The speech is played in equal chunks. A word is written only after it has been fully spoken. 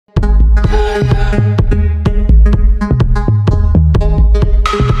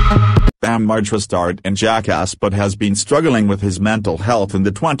Bam Margera starred in Jackass but has been struggling with his mental health in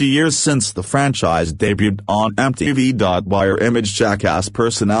the 20 years since the franchise debuted on MTV.WireImage. Jackass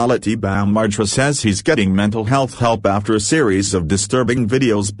personality Bam Margera says he's getting mental health help after a series of disturbing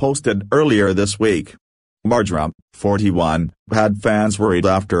videos posted earlier this week. Margera, 41, had fans worried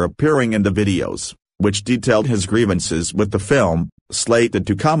after appearing in the videos, which detailed his grievances with the film, slated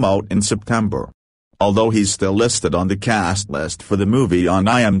to come out in September. Although he's still listed on the cast list for the movie on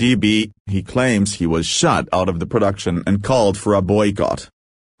IMDb, he claims he was shut out of the production and called for a boycott.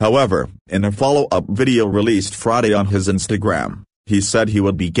 However, in a follow-up video released Friday on his Instagram, he said he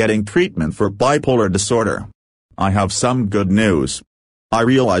would be getting treatment for bipolar disorder. "I have some good news. I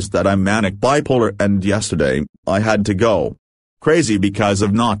realized that I'm manic bipolar and yesterday, I had to go crazy because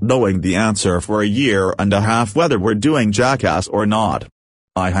of not knowing the answer for a year and a half whether we're doing Jackass or not.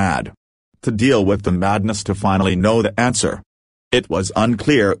 I had to deal with the madness to finally know the answer." It was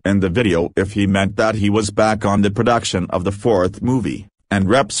unclear in the video if he meant that he was back on the production of the fourth movie, and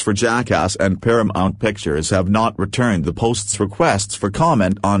reps for Jackass and Paramount Pictures have not returned the post's requests for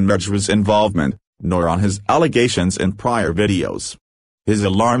comment on Margera's involvement, nor on his allegations in prior videos. His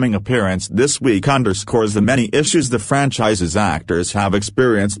alarming appearance this week underscores the many issues the franchise's actors have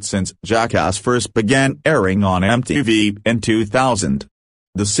experienced since Jackass first began airing on MTV in 2000.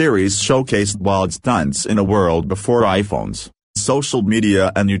 The series showcased wild stunts in a world before iPhones, social media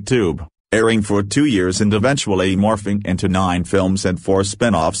and YouTube, airing for 2 years and eventually morphing into 9 films and 4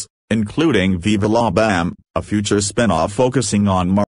 spin-offs, including Viva La Bam, a future spin-off focusing on